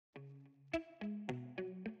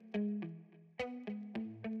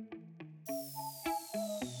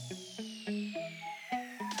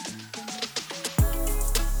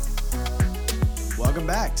Welcome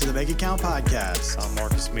back to the Make It Count podcast. I'm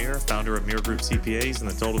Marcus Meir, founder of Meir Group CPAs and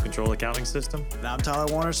the Total Control Accounting System. And I'm Tyler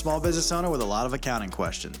Warner, small business owner with a lot of accounting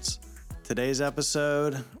questions. Today's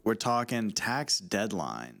episode, we're talking tax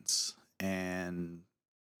deadlines. And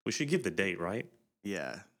We should give the date, right?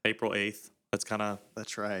 yeah, April 8th. That's kind of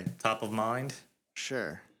that's right. top of mind.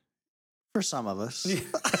 Sure. For some of us.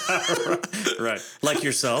 Right. Like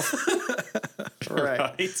yourself.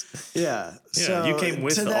 Right. Yeah. Yeah. So you came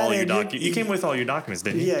with to that all your end, you came with all your documents,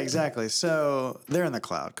 didn't you? Yeah, exactly. So they're in the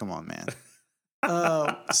cloud. Come on, man.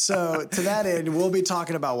 So to that end, we'll be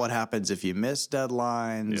talking about what happens if you miss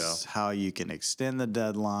deadlines, how you can extend the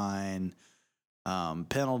deadline,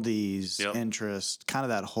 penalties, interest, kind of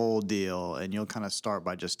that whole deal. And you'll kind of start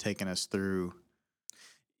by just taking us through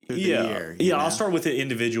the year. Yeah, I'll start with the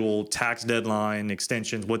individual tax deadline,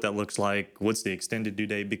 extensions, what that looks like, what's the extended due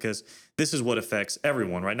date, because this is what affects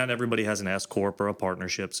everyone, right? Not everybody has an S Corp or a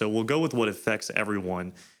partnership. So we'll go with what affects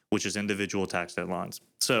everyone, which is individual tax deadlines.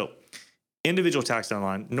 So individual tax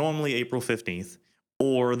deadline, normally April 15th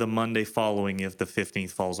or the Monday following if the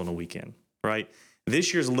 15th falls on a weekend, right?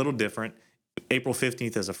 This year's a little different. April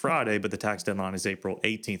 15th is a Friday, but the tax deadline is April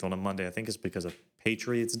 18th on a Monday. I think it's because of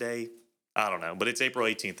Patriots Day. I don't know, but it's April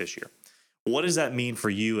 18th this year. What does that mean for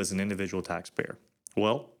you as an individual taxpayer?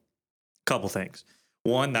 Well, a couple things.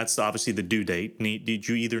 One, that's obviously the due date.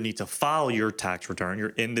 You either need to file your tax return,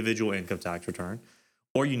 your individual income tax return,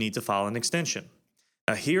 or you need to file an extension.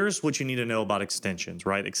 Now, here's what you need to know about extensions,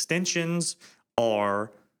 right? Extensions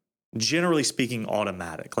are, generally speaking,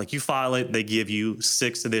 automatic. Like you file it, they give you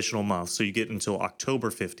 6 additional months. So you get until October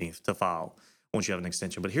 15th to file once you have an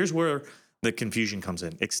extension. But here's where the confusion comes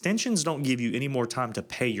in. Extensions don't give you any more time to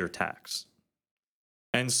pay your tax.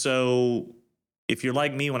 And so if you're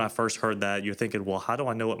like me, when I first heard that, you're thinking, well, how do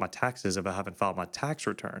I know what my tax is if I haven't filed my tax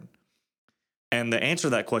return? And the answer to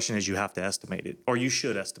that question is you have to estimate it, or you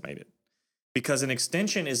should estimate it. Because an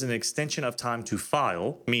extension is an extension of time to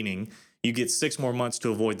file, meaning you get 6 more months to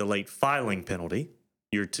avoid the late filing penalty.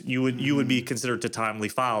 You would be considered to timely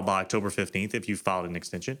file by October 15th if you filed an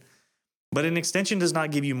extension. But an extension does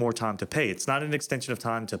not give you more time to pay. It's not an extension of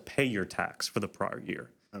time to pay your tax for the prior year.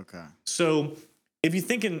 Okay. So if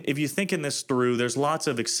you're thinking this through, there's lots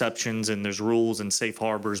of exceptions and there's rules and safe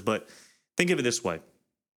harbors, but think of it this way.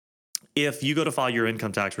 If you go to file your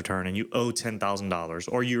income tax return and you owe $10,000,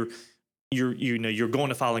 or you're going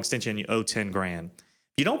to file an extension and you owe 10 grand.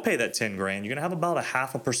 If you don't pay that 10 grand, you're going to have about a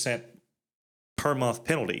 0.5% per month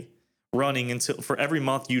penalty running for every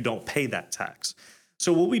month you don't pay that tax.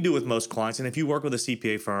 So what we do with most clients, and if you work with a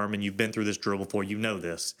CPA firm and you've been through this drill before, you know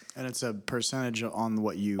this. And it's a percentage on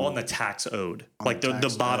what you... On the tax owed. Like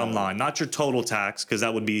the bottom line, not your total tax, because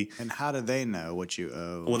that would be... And how do they know what you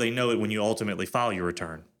owe? Well, they know it when you ultimately file your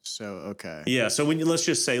return. So, okay. Yeah, so when let's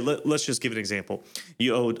just give an example.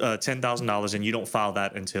 You owe $10,000 and you don't file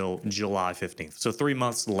that until July 15th. So 3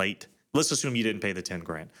 months late. Let's assume you didn't pay the 10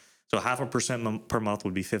 grand. So 0.5% per month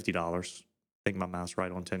would be $50. I think my math's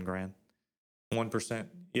right on 10 grand. 1%.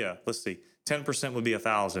 Yeah, let's see. 10% would be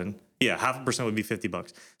 1,000. Yeah, 0.5% would be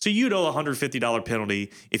 $50. So you'd owe a $150 penalty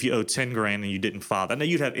if you owe 10 grand and you didn't file that. Now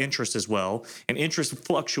you'd have interest as well, and interest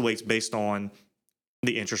fluctuates based on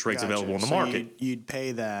the interest rates available in the market. You'd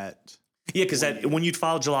pay that. Yeah, because when you'd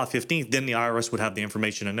file July 15th, then the IRS would have the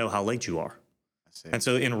information to know how late you are. I see. And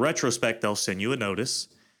so in retrospect, they'll send you a notice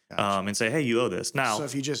and say, hey, you owe this. Now, so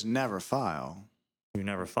if you just never file,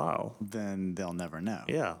 then they'll never know.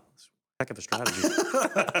 Yeah. Heck of a strategy.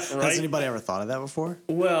 Right? Has anybody ever thought of that before?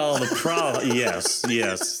 Well, the problem, yes.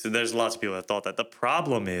 There's lots of people that thought that. The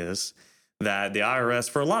problem is that the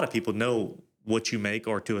IRS, for a lot of people, know what you make,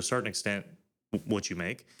 or to a certain extent, what you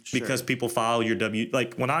make, because people file your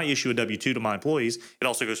like when I issue a W-2 to my employees, it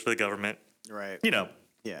also goes for the government. Right.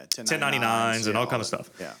 Yeah, 1099s and all kind of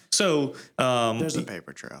stuff. Yeah. So there's a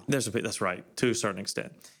paper trail. That's right, to a certain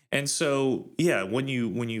extent. And so, yeah, when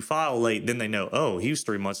you file late, then they know, oh, he was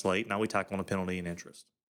 3 months late. Now we tack on a penalty and interest.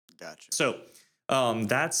 Gotcha. So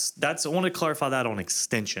that's I want to clarify that on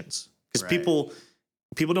extensions, because people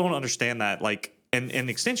don't understand that. Like, and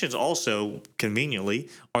extensions also conveniently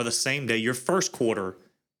are the same day your first quarter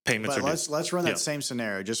payments are due. Let's run that same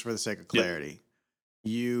scenario just for the sake of clarity.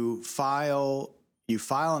 You file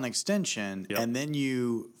an extension and then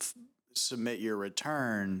you submit your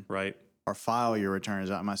return. Right. Or file your return.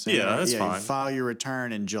 Am I saying that? That's fine. You file your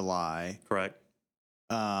return in July. Correct.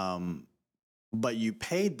 But you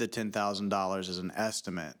paid the $10,000 as an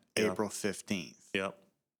estimate April 15th. Yep.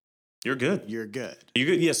 You're good. You're good.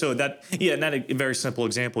 Yeah. So in that a very simple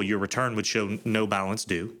example, your return would show no balance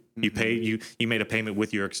due. You made a payment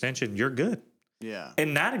with your extension. You're good. Yeah.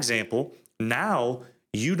 In that example, now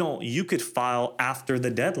you could file after the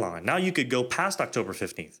deadline. Now you could go past October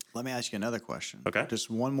 15th. Let me ask you another question. Okay. Just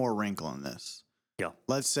one more wrinkle in this. Yeah.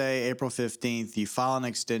 Let's say April 15th, you file an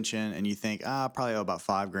extension and you think, I probably owe about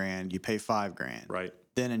 $5,000. You pay $5,000. Right.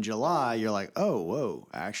 Then in July, you're like, oh, whoa,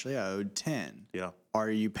 actually I owed 10. Yeah.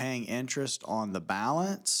 Are you paying interest on the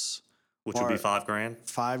balance? Which would be $5,000.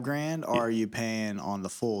 $5,000, or are you paying on the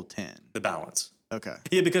full 10? The balance. Okay.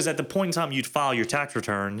 Yeah, because at the point in time you'd file your tax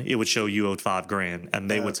return, it would show you owed $5,000,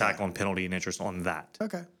 and they would tack on penalty and interest on that.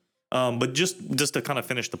 Okay. But just to kind of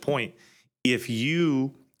finish the point, if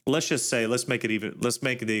you let's make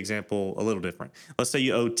the example a little different. Let's say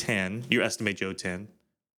you owe 10, you estimate you owe 10,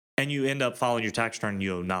 and you end up filing your tax return and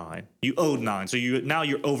you owe 9. You owed 9, so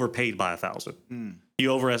you're overpaid by $1,000.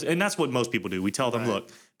 You and that's what most people do. We tell them, look,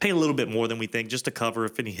 pay a little bit more than we think just to cover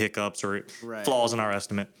if any hiccups or flaws in our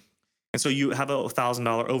estimate. And so you have a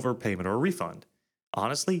 $1,000 overpayment or a refund.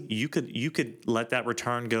 Honestly, you could let that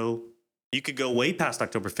return go. You could go way past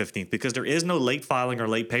October 15th because there is no late filing or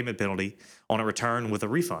late payment penalty on a return with a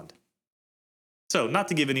refund. So not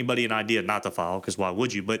to give anybody an idea not to file, because why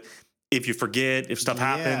would you? But if you forget, if stuff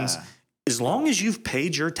happens, as long as you've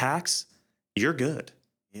paid your tax, you're good.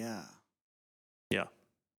 Yeah. Yeah.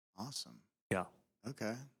 Awesome. Yeah.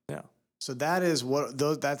 Okay. Yeah. So that is what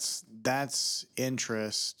those. That's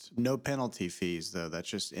interest, no penalty fees though. That's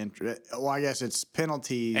just interest. Well, I guess it's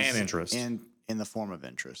penalties and interest in the form of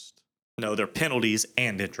interest. No, they're penalties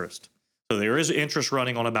and interest. So there is interest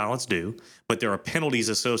running on a balance due, but there are penalties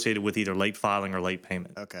associated with either late filing or late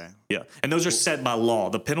payment. Okay. Yeah, and those are set by law.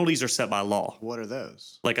 The penalties are set by law. What are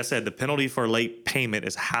those? Like I said, the penalty for late payment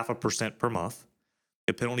is 0.5% per month.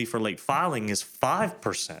 The penalty for late filing is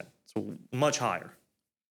 5%, so much higher.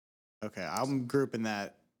 Okay, I'm grouping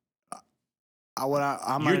that.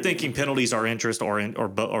 You're thinking penalties are interest or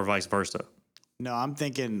vice versa. No, I'm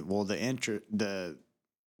thinking. Well,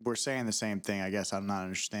 we're saying the same thing. I guess I'm not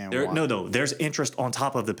understanding. Why. No. There's interest on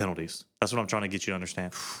top of the penalties. That's what I'm trying to get you to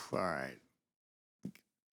understand. All right.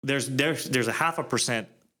 There's a 0.5%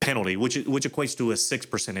 penalty, which equates to a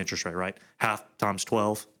 6% interest rate, right? Half times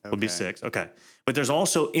 12 would be 6. Okay. But there's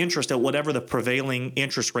also interest at whatever the prevailing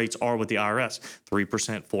interest rates are with the IRS,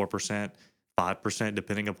 3%, 4%, 5%,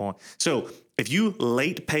 depending upon. So if you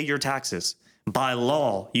late pay your taxes, by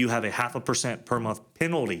law, you have a 0.5% per month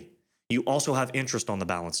penalty. You also have interest on the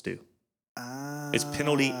balance due. It's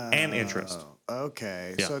penalty and interest.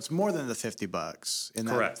 Okay. Yeah. So it's more than the $50 in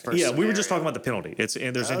that Correct. first Yeah, we were scenario. just talking about the penalty. There's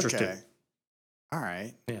interest too. All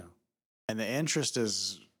right. Yeah. And the interest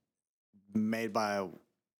is made by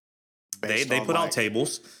They put out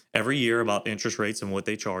tables every year about interest rates and what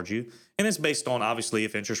they charge you, and it's based on obviously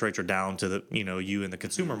if interest rates are down to the you in the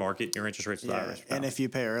consumer market, your interest rates to the IRS. And if you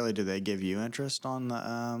pay early, do they give you interest on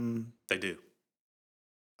the? They do.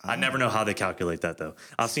 I never know how they calculate that though.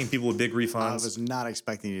 I've seen people with big refunds. I was not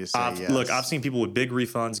expecting you to say yes. Look, I've seen people with big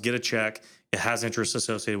refunds get a check. It has interest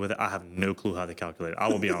associated with it. I have no clue how they calculate it. I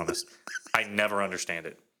will be honest. I never understand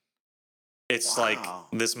it. It's like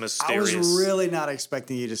this mysterious. I was really not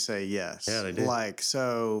expecting you to say yes. Yeah, they did. Like,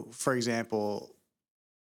 so for example,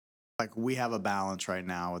 like we have a balance right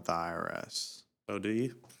now with the IRS. Oh, do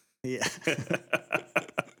you? Yeah.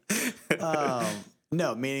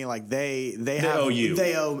 No, meaning like they owe you.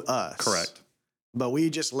 They owe us. Correct. But we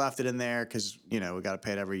just left it in there because we got to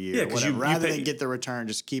pay it every year. Yeah, because rather than get the return,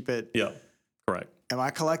 just keep it. Yeah, correct. Am I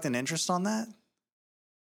collecting interest on that?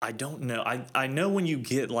 I don't know. I know when you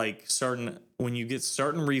get certain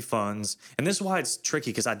refunds, and this is why it's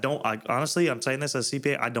tricky because honestly, I'm saying this as a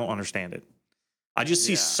CPA, I don't understand it. I just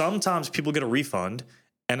see sometimes people get a refund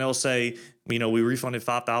and they'll say, we refunded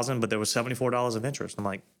 $5,000, but there was $74 of interest. I'm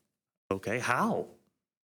like, okay, how?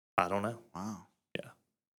 I don't know. Wow. Yeah.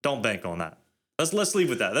 Don't bank on that. Let's leave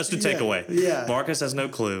with that. That's the takeaway. Yeah. Marcus has no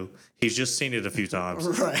clue. He's just seen it a few times.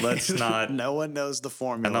 Right. Let's not. No one knows the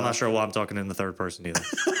formula. And I'm not sure why I'm talking in the third person either.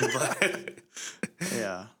 But,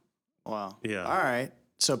 yeah. Wow. Yeah. All right.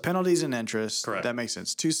 So penalties and interest. Correct. That makes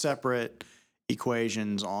sense. Two separate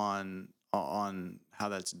equations on how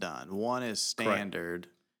that's done. One is standard.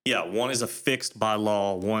 Correct. Yeah. One is a fixed by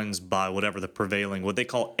law. One's by whatever the prevailing, what they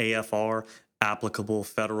call AFR, applicable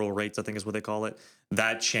federal rates, I think is what they call it.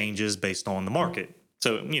 That changes based on the market.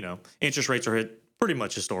 So, interest rates are hit pretty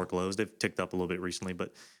much historic lows. They've ticked up a little bit recently,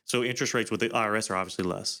 but so interest rates with the IRS are obviously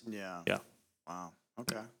less. Yeah. Yeah. Wow.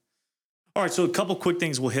 Okay. All right. So a couple quick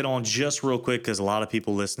things we'll hit on just real quick because a lot of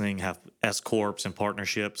people listening have S Corps and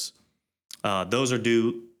partnerships. Those are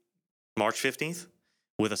due March 15th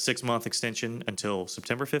with a 6-month extension until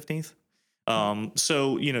September 15th.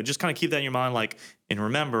 So, just kind of keep that in your mind. And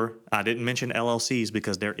remember, I didn't mention LLCs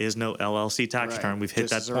because there is no LLC tax return. We've hit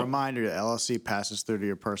Just that as a point. reminder, the LLC passes through to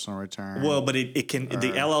your personal return. Well, but the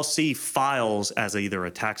LLC files as either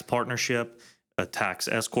a tax partnership, a tax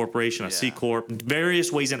S corporation, a C corp. Various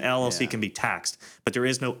ways an LLC can be taxed, but there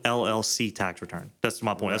is no LLC tax return. That's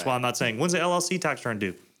my point. That's why I'm not saying when's the LLC tax return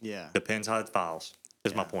due. Yeah, Depends how it files.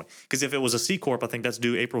 Is my point. Because if it was a C corp, I think that's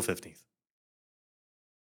due April 15th.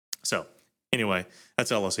 So anyway,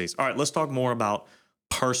 that's LLCs. All right, let's talk more about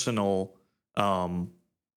personal,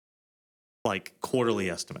 quarterly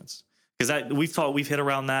estimates. Because we've hit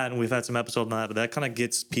around that, and we've had some episodes on that. But that kind of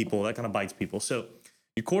gets people. That kind of bites people. So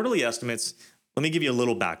your quarterly estimates. Let me give you a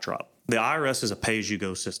little backdrop. The IRS is a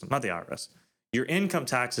pay-as-you-go system. Not the IRS. Your income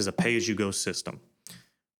tax is a pay-as-you-go system.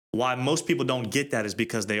 Why most people don't get that is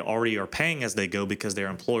because they already are paying as they go because their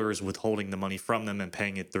employer is withholding the money from them and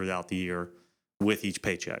paying it throughout the year with each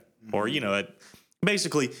paycheck. Or,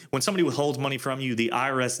 basically, when somebody withholds money from you, the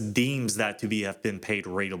IRS deems that to have been paid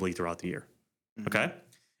ratably throughout the year. Okay?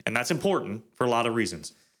 And that's important for a lot of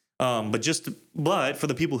reasons. But for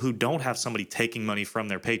the people who don't have somebody taking money from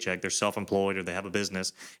their paycheck, they're self-employed or they have a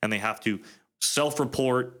business and they have to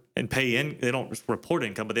self-report and pay in. They don't report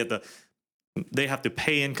income, but they have to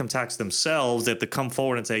pay income tax themselves. They have to come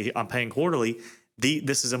forward and say, I'm paying quarterly.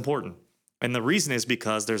 This is important. And the reason is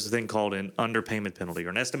because there's a thing called an underpayment penalty or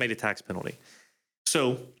an estimated tax penalty.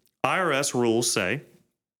 So IRS rules say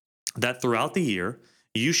that throughout the year,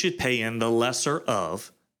 you should pay in the lesser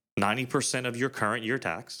of 90% of your current year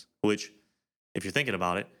tax, which, if you're thinking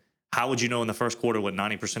about it, how would you know in the first quarter what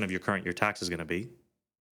 90% of your current year tax is going to be?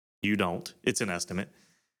 You don't. It's an estimate.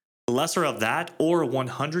 Lesser of that or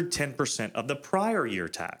 110% of the prior year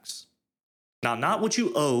tax. Now, not what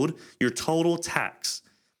you owed, your total tax.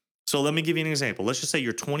 So let me give you an example. Let's just say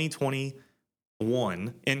your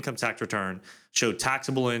 2021 income tax return showed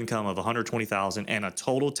taxable income of $120,000 and a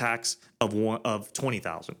total tax of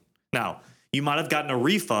 $20,000. Now, you might have gotten a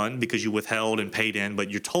refund because you withheld and paid in,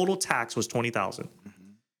 but your total tax was $20,000.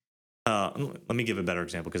 Let me give a better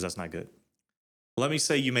example because that's not good. Let me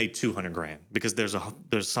say you made $200,000 because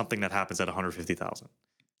there's something that happens at $150,000.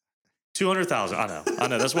 $200,000. I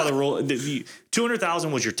know. That's why the rule.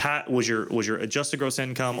 $200,000 was your adjusted gross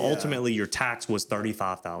income. Yeah. Ultimately, your tax was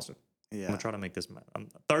 $35,000. Yeah. I'm gonna try to make this math.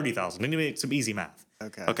 $30,000. Anyway, some easy math.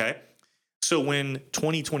 Okay. So when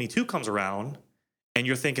 2022 comes around, and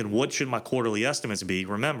you're thinking, what should my quarterly estimates be?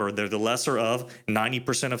 Remember, they're the lesser of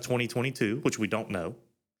 90% of 2022, which we don't know,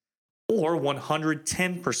 or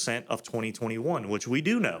 110% of 2021, which we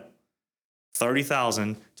do know.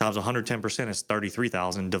 30,000 times 110% is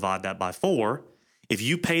 33,000. Divide that by 4. If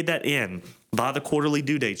you paid that in by the quarterly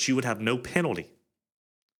due dates, you would have no penalty.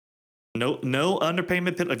 No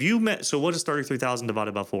underpayment penalty. So what is 33,000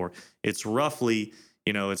 divided by 4? It's roughly,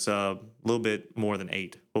 it's a little bit more than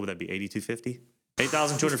 8. What would that be? $8,250?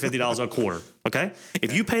 $8,250 a quarter. Okay.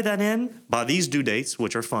 If you pay that in by these due dates,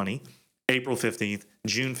 which are funny, April 15th,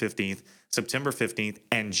 June 15th, September 15th,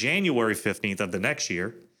 and January 15th of the next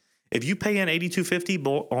year, if you pay in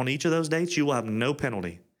 $8,250 on each of those dates, you will have no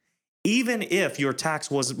penalty, even if your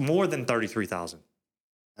tax was more than $33,000.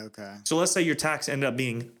 Okay. So let's say your tax ended up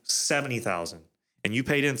being $70,000, and you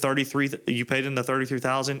paid in the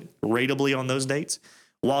 $33,000 ratably on those dates,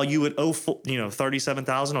 while you would owe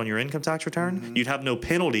 $37,000 on your income tax return. You'd have no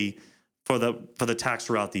penalty for the tax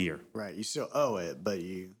throughout the year. Right. You still owe it, but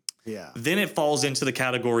Then it falls into the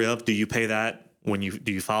category of, do you pay that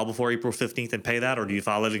do you file before April 15th and pay that, or do you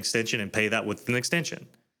file an extension and pay that with an extension?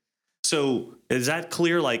 So is that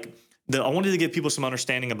clear? I wanted to give people some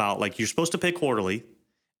understanding about, you're supposed to pay quarterly,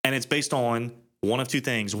 and it's based on one of two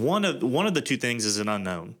things. One of the two things is an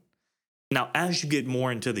unknown. Now, as you get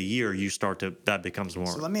more into the year, that becomes more.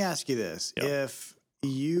 So let me ask you this: if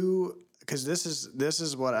because this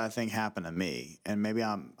is what I think happened to me, and maybe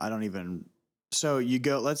I don't even. So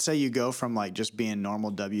let's say you go from just being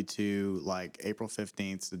normal W-2, April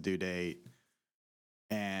 15th, the due date,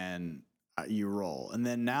 and you roll. And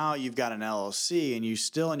then now you've got an LLC, and you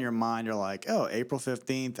still in your mind are like, oh, April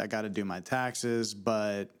 15th, I got to do my taxes,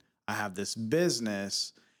 but I have this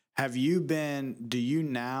business. Do you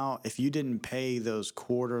now, if you didn't pay those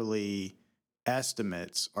quarterly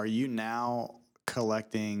estimates, are you now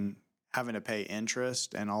having to pay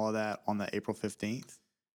interest and all of that on the April 15th?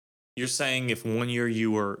 You're saying if 1 year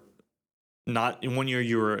you were not in 1 year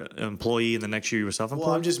you were an employee and the next year you were self-employed?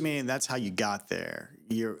 Well, I'm just meaning that's how you got there.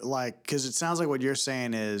 You're because it sounds like what you're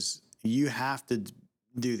saying is you have to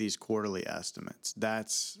do these quarterly estimates.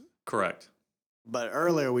 That's correct. But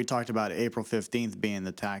earlier we talked about April 15th being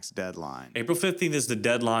the tax deadline. April 15th is the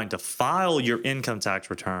deadline to file your income tax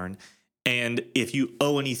return. And if you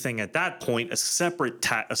owe anything at that point, a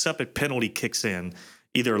separate penalty kicks in,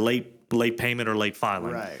 either late payment or late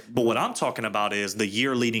filing. Right. But what I'm talking about is the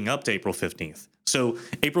year leading up to April 15th. So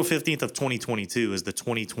April 15th of 2022 is the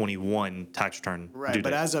 2021 tax return. Right.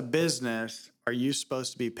 But as a business, are you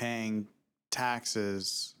supposed to be paying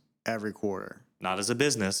taxes every quarter? Not as a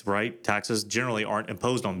business, right? Taxes generally aren't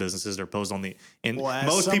imposed on businesses; they're imposed on Well,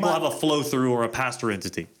 most people have a flow through or a pass-through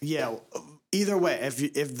entity. Yeah. Either way,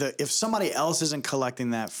 if somebody else isn't collecting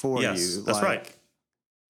that for Yes, you, that's right.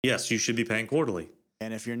 Yes, you should be paying quarterly.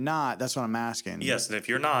 And if you're not, that's what I'm asking. Yes, and if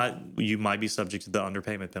you're not, you might be subject to the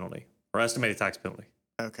underpayment penalty or estimated tax penalty.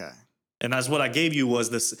 Okay. And that's what I gave you was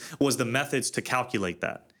the methods to calculate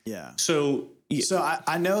that. Yeah. So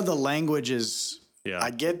I know the language is. Yeah.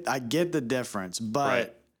 I get the difference, but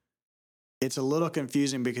Right. it's a little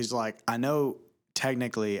confusing because, like, I know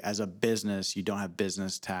technically as a business you don't have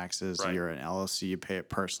business taxes. Right. You're an LLC, you pay it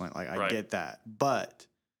personally. Like, I Right. get that, but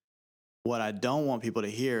what I don't want people to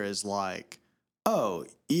hear is like, oh,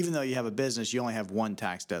 even though you have a business, you only have one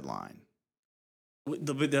tax deadline.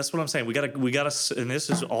 That's what I'm saying. We gotta, and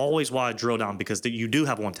this is always why I drill down, because you do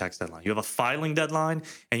have one tax deadline. You have a filing deadline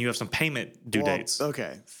and you have some payment due dates.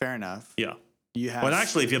 Okay, fair enough. Yeah. You have. Well,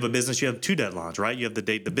 actually, if you have a business, you have two deadlines, right? You have the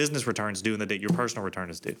date the business return is due and the date your personal return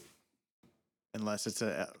is due. Unless it's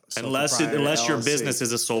a Unless your business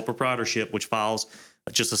is a sole proprietorship, which files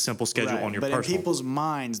just a simple schedule on your but personal. in people's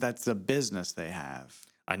minds, that's the business they have.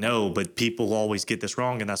 I know, but people always get this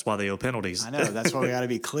wrong, and that's why they owe penalties. I know. That's why we got to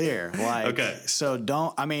be clear. Like, Okay. So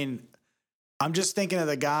I'm just thinking of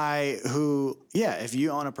the guy who, if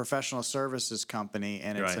you own a professional services company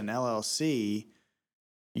and it's Right. an LLC,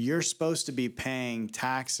 you're supposed to be paying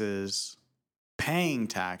taxes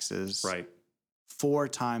Right. 4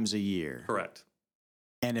 times a year. Correct.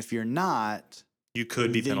 And if you're not, You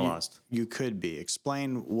could be then penalized. You could be.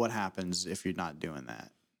 Explain what happens if you're not doing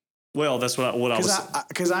that. Well, that's what I was.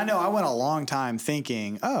 Because I know I went a long time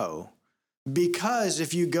thinking, because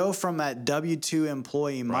if you go from that W-2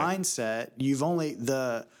 employee Right. mindset, you've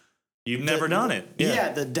never done it.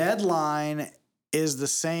 Yeah, the deadline is the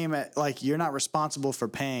same. Like, you're not responsible for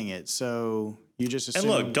paying it, so you just assume.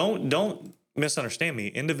 And look, don't misunderstand me.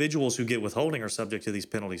 Individuals who get withholding are subject to these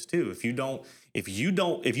penalties too. If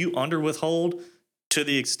you under withhold to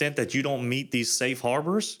the extent that you don't meet these safe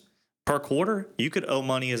harbors per quarter, you could owe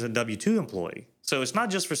money as a W-2 employee. So it's not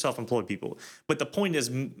just for self-employed people, but the point is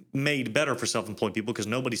made better for self-employed people because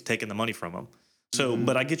nobody's taking the money from them. So,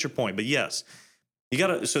 But I get your point. But yes,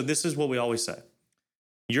 so this is what we always say.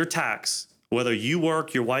 Your tax, whether you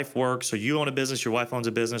work, your wife works, or you own a business, your wife owns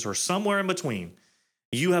a business, or somewhere in between,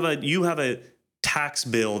 you have a tax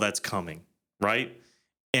bill that's coming, right?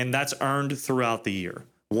 And that's earned throughout the year.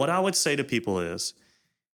 What I would say to people is,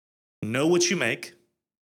 know what you make,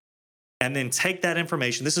 and then take that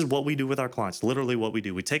information. This is what we do with our clients, literally what we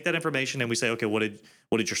do. We take that information and we say, okay, what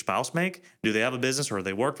did your spouse make? Do they have a business or do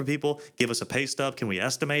they work for people? Give us a pay stub. Can we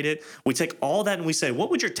estimate it? We take all that and we say,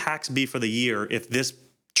 what would your tax be for the year if this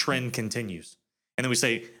trend continues? And then we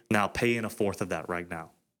say, now pay in 1/4 of that right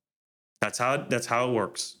now. That's how it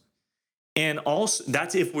works. And also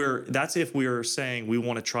that's if we're saying we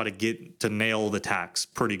want to try to get to nail the tax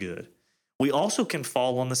pretty good. We also can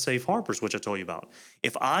fall on the safe harbors, which I told you about.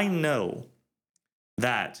 If I know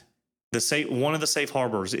that one of the safe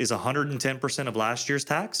harbors is 110% of last year's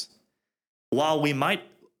tax, while we might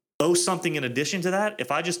owe something in addition to that, if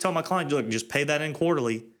I just tell my client, look, just pay that in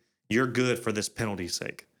quarterly, you're good for this penalty's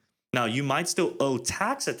sake. Now, you might still owe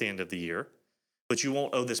tax at the end of the year, but you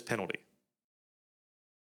won't owe this penalty.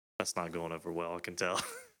 That's not going over well, I can tell.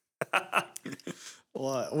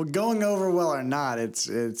 Well, going over well or not,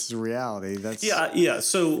 it's reality. That's yeah.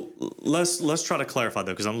 So let's try to clarify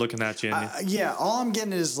though, because I'm looking at you. All I'm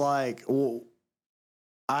getting is like, well,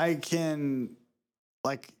 you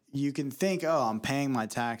can think, oh, I'm paying my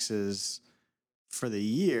taxes for the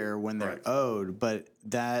year when they're owed, but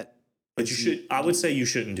that. But you should. I would say you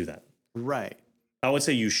shouldn't do that. Right. I would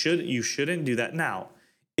say you shouldn't do that. Now,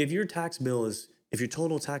 if your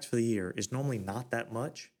total tax for the year is normally not that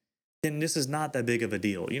much, then this is not that big of a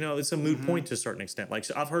deal. It's a moot point to a certain extent. Like,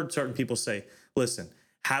 so I've heard certain people say, listen,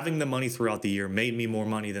 having the money throughout the year made me more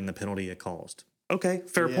money than the penalty it caused. Okay,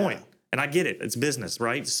 fair point. And I get it. It's business,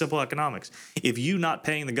 right? It's simple economics. If you not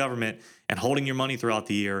paying the government and holding your money throughout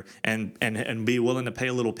the year and be willing to pay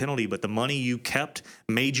a little penalty, but the money you kept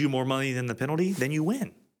made you more money than the penalty, then you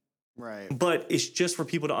win. Right. But it's just for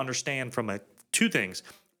people to understand from two things.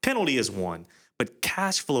 Penalty is one. But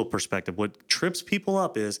cash flow perspective, what trips people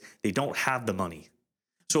up is they don't have the money.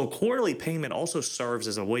 So a quarterly payment also serves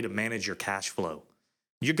as a way to manage your cash flow.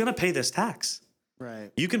 You're going to pay this tax.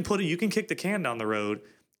 Right. You can kick the can down the road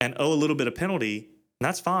and owe a little bit of penalty, and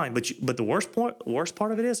that's fine. But the worst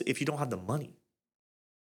part of it is if you don't have the money.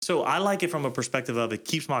 So I like it from a perspective of it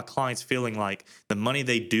keeps my clients feeling like the money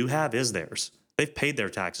they do have is theirs. They've paid their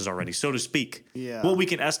taxes already, so to speak. Yeah. What we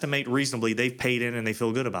can estimate reasonably, they've paid in and they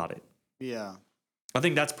feel good about it. Yeah. I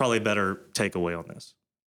think that's probably a better takeaway on this.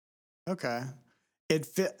 Okay.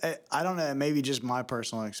 I don't know, maybe just my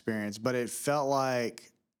personal experience, but it felt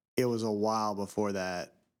like it was a while before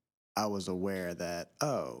that I was aware that,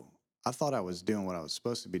 oh, I thought I was doing what I was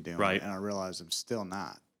supposed to be doing. Right. And I realized I'm still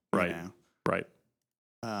not. Right. You know? Right.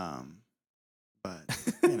 But,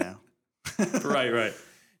 you know. Right.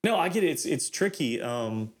 No, I get it. It's tricky.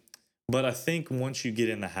 But I think once you get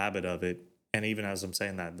in the habit of it, and even as I'm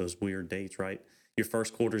saying that, those weird dates, right? Your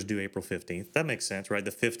first quarter's due April 15th. That makes sense, right?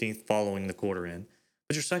 The 15th following the quarter end.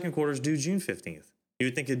 But your second quarter's due June 15th. You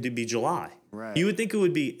would think it'd be July. Right. You would think it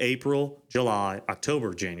would be April, July,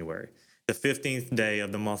 October, January, the 15th day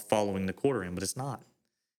of the month following the quarter end, but it's not.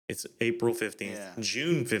 It's April 15th,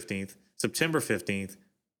 June 15th, September 15th,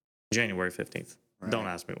 January 15th. Right. Don't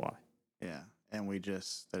ask me why. Yeah. And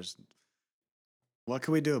what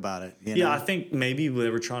can we do about it? You know? I think maybe they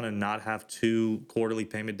were trying to not have two quarterly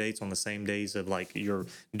payment dates on the same days of like your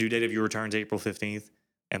due date of your returns April 15th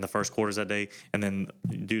and the first quarter's that day, and then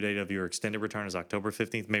due date of your extended return is October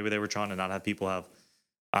 15th. Maybe they were trying to not have people have,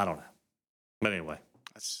 I don't know. But anyway.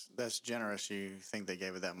 That's generous. You think they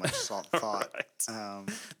gave it that much thought. Right.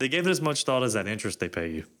 They gave it as much thought as that interest they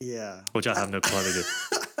pay you. Yeah. Which I have no clue to do.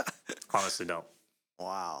 Honestly don't.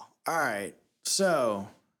 Wow. All right. So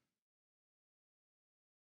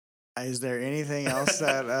is there anything else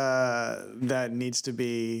that needs to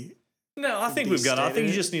be? No, I think we've got it. I think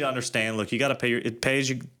you just need to understand. Look, you got to pay it pays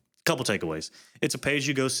you. Couple takeaways. It's a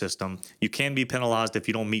pay-as-you-go system. You can be penalized if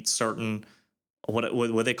you don't meet certain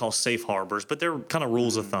what they call safe harbors, but they're kind of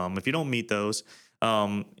rules of thumb. If you don't meet those,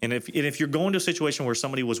 and if you're going to a situation where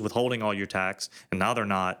somebody was withholding all your tax and now they're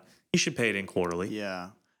not, you should pay it in quarterly. Yeah,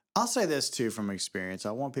 I'll say this too from experience.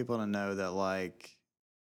 I want people to know that like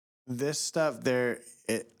this stuff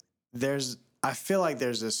I feel like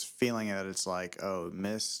there's this feeling that it's like, oh,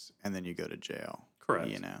 missed, and then you go to jail. Correct.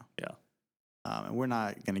 You know? Yeah. And we're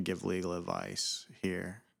not going to give legal advice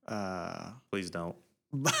here. Please don't.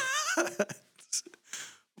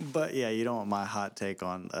 But yeah, you don't want my hot take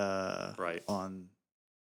on right on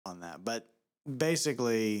that. But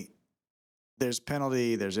basically, there's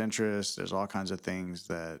penalty, there's interest, there's all kinds of things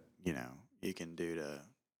that you can do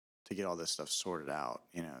to get all this stuff sorted out.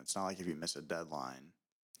 It's not like if you miss a deadline.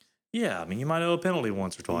 Yeah, I mean, you might owe a penalty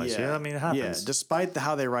once or twice. Yeah, I mean, it happens. Yeah, despite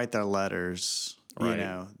how they write their letters,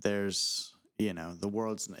 right. There's,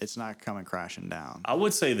 it's not coming crashing down. I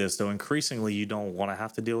would say this, though, increasingly you don't want to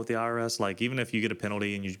have to deal with the IRS. Like, even if you get a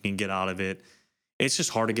penalty and you can get out of it, it's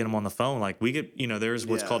just hard to get them on the phone. Like, we get, there's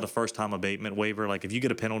what's called the first-time abatement waiver. Like, if you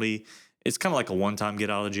get a penalty, it's kind of like a one-time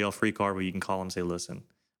get-out-of-jail-free card where you can call them and say, listen,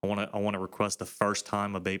 I want to request the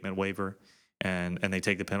first-time abatement waiver, and they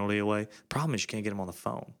take the penalty away. Problem is you can't get them on the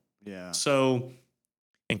phone. Yeah. So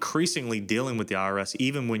increasingly dealing with the IRS,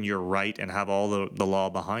 even when you're right and have all the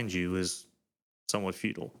law behind you, is somewhat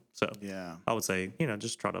futile. So yeah, I would say,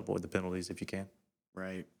 just try to avoid the penalties if you can.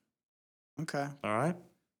 Right. Okay. All right.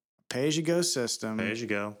 Pay-as-you-go system.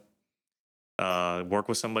 Pay-as-you-go. Work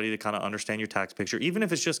with somebody to kind of understand your tax picture. Even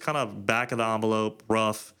if it's just kind of back of the envelope,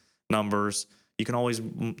 rough numbers, you can always,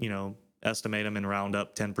 estimate them and round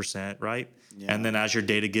up 10%, right? Yeah. And then as your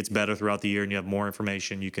data gets better throughout the year and you have more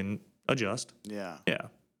information, you can adjust. Yeah. Yeah.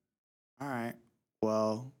 All right.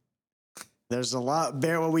 Well, there's a lot.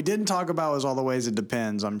 What we didn't talk about was all the ways it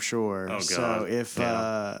depends, I'm sure. Oh, God.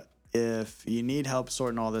 So if you need help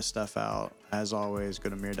sorting all this stuff out, as always,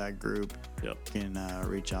 go to Mirdat Group. Yep. You can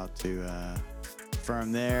reach out to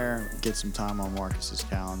firm there, get some time on Marcus's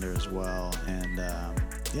calendar as well, and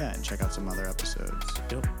and check out some other episodes.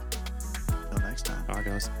 Yep. Until next time. All right,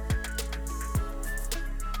 guys.